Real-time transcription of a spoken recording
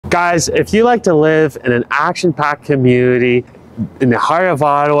Guys, if you like to live in an action-packed community in the heart of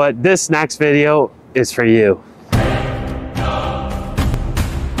Ottawa, this next video is for you.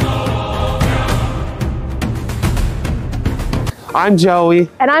 I'm Joey.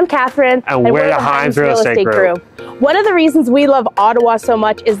 And I'm Catherine. And we're the Hyams Real Estate Group. One of the reasons we love Ottawa so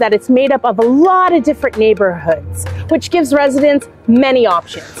much is that it's made up of a lot of different neighborhoods, which gives residents many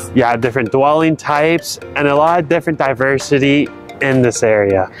options. Yeah, different dwelling types and a lot of different diversity in this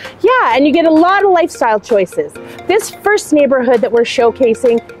area. Yeah, and you get a lot of lifestyle choices. This first neighborhood that we're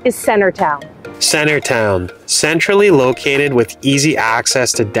showcasing is Centretown. Centretown, centrally located with easy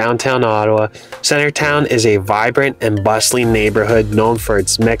access to downtown Ottawa, Centretown is a vibrant and bustling neighborhood known for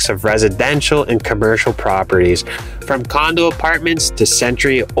its mix of residential and commercial properties. From condo apartments to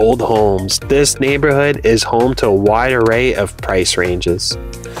century-old homes, this neighborhood is home to a wide array of price ranges.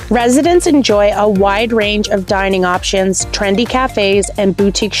 Residents enjoy a wide range of dining options, trendy cafes, and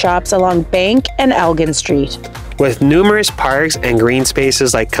boutique shops along Bank and Elgin Street. With numerous parks and green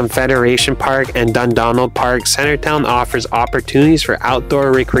spaces like Confederation Park and Dundonald Park, Centretown offers opportunities for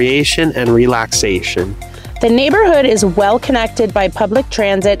outdoor recreation and relaxation. The neighborhood is well connected by public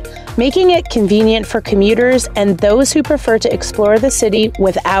transit, making it convenient for commuters and those who prefer to explore the city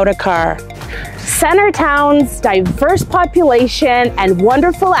without a car. Centretown's diverse population and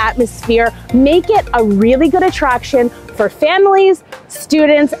wonderful atmosphere make it a really good attraction for families,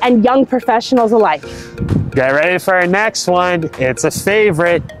 students, and young professionals alike. Get ready for our next one. It's a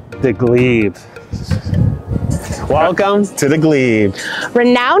favorite, the Glebe. Welcome to the Glebe.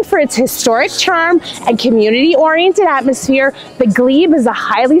 Renowned for its historic charm and community-oriented atmosphere, the Glebe is a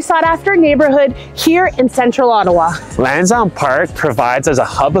highly sought-after neighborhood here in central Ottawa. Lansdowne Park provides us a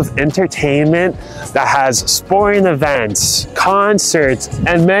hub of entertainment that has sporting events, concerts,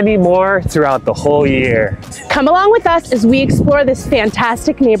 and many more throughout the whole year. Come along with us as we explore this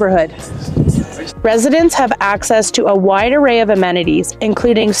fantastic neighborhood. Residents have access to a wide array of amenities,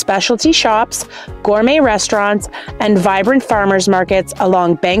 including specialty shops, gourmet restaurants, and vibrant farmers markets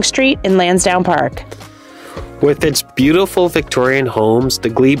along Bank Street in Lansdowne Park. With its beautiful Victorian homes, the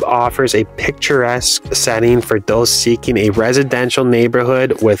Glebe offers a picturesque setting for those seeking a residential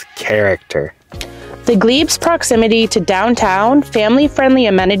neighborhood with character. The Glebe's proximity to downtown, family-friendly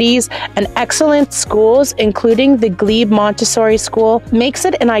amenities, and excellent schools, including the Glebe Montessori School, makes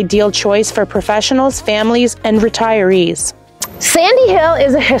it an ideal choice for professionals, families, and retirees. Sandy Hill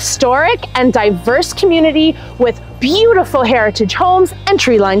is a historic and diverse community with beautiful heritage homes and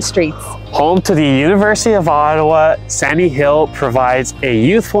tree-lined streets. Home to the University of Ottawa, Sandy Hill provides a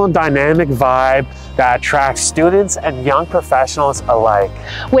youthful and dynamic vibe that attracts students and young professionals alike.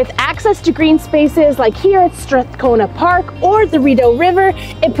 With access to green spaces like here at Strathcona Park or the Rideau River,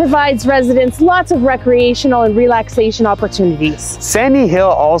 it provides residents lots of recreational and relaxation opportunities. Sandy Hill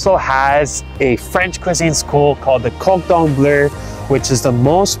also has a French cuisine school called the Cordon Bleu, which is the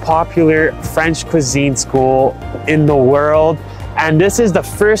most popular French cuisine school in the world. And this is the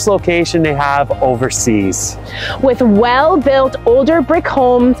first location they have overseas. With well-built older brick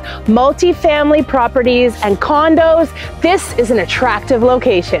homes, multi-family properties, and condos, this is an attractive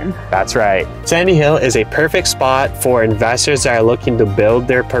location. That's right. Sandy Hill is a perfect spot for investors that are looking to build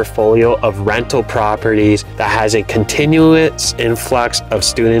their portfolio of rental properties that has a continuous influx of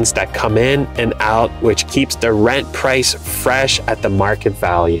students that come in and out, which keeps the rent price fresh at the market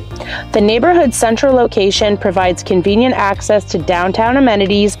value. The neighborhood's central location provides convenient access to downtown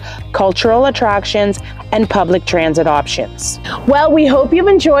amenities, cultural attractions, and public transit options. Well, we hope you've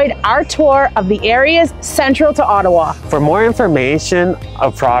enjoyed our tour of the areas central to Ottawa. For more information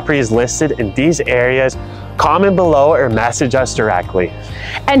of properties listed in these areas, comment below or message us directly.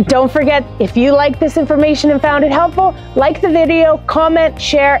 And don't forget, if you like this information and found it helpful, like the video, comment,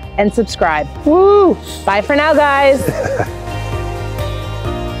 share, and subscribe. Woo! Bye for now, guys.